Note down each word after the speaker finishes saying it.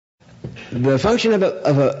The function of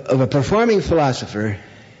a performing philosopher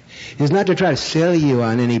is not to try to sell you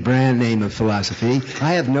on any brand name of philosophy.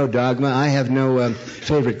 I have no dogma. I have no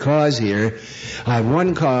favorite cause here. I have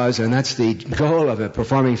one cause, and that's the goal of a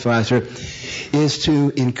performing philosopher, is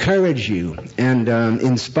to encourage you and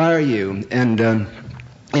inspire you and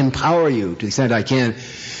empower you, to the extent I can,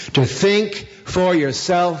 to think for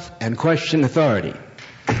yourself and question authority.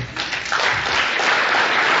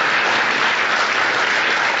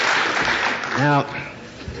 Now,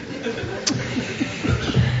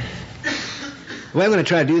 the way I'm going to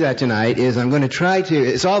try to do that tonight is I'm going to try to,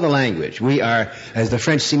 it's all the language. We are, as the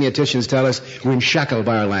French semioticians tell us, we're shackled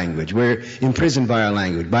by our language. We're imprisoned by our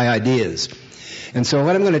language, by ideas. And so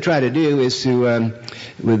what I'm going to try to do is to,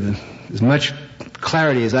 with as much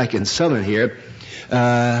clarity as I can summon here,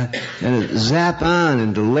 and zap on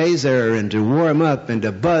and to laser and to warm up and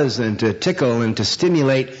to buzz and to tickle and to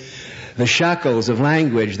stimulate the shackles of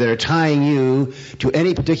language that are tying you to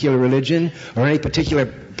any particular religion or any particular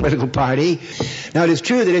political party. Now, it is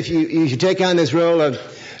true that if you take on this role of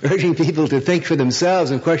urging people to think for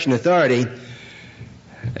themselves and question authority,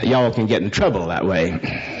 y'all can get in trouble that way.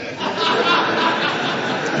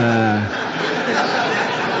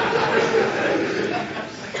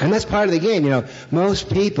 And that's part of the game, you know. Most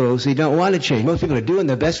people, see, don't want to change. Most people are doing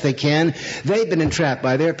the best they can. They've been entrapped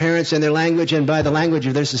by their parents and their language and by the language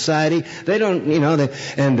of their society. They don't, you know,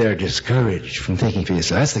 and they're discouraged from thinking for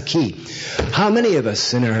yourself. That's the key. How many of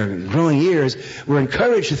us in our growing years were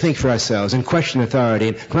encouraged to think for ourselves and question authority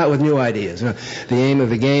and come out with new ideas? You know, the aim of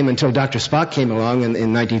the game, until Dr. Spock came along in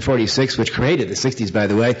 1946, which created the 60s, by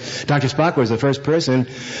the way. Dr. Spock was the first person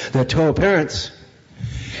that told parents,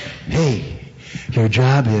 hey, your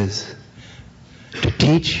job is to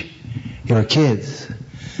teach your kids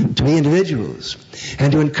to be individuals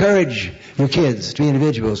and to encourage your kids to be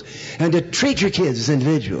individuals and to treat your kids as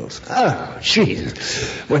individuals. Oh, Jesus.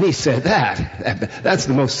 When he said that, that's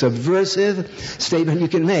the most subversive statement you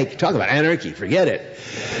can make. Talk about anarchy. Forget it.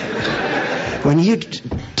 When you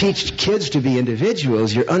teach kids to be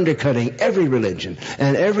individuals, you're undercutting every religion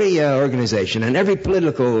and every organization and every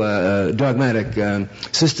political dogmatic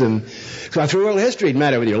system. So through world history, it doesn't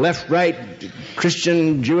matter whether you're left, right,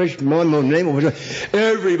 Christian, Jewish, Muslim,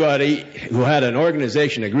 everybody who had an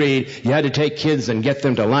organization agreed you had to take kids and get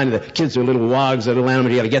them to line. The kids are little wogs, little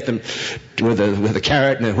animals. You got to get them with a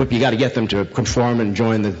carrot and a whip. You got to get them to conform and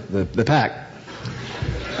join the pack.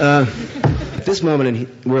 At this moment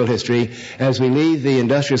in world history, as we leave the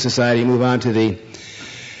industrial society and move on to the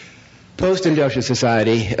post-industrial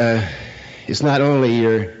society, it's not only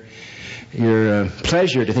your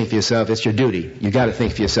pleasure to think for yourself, it's your duty. You've got to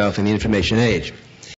think for yourself in the information age.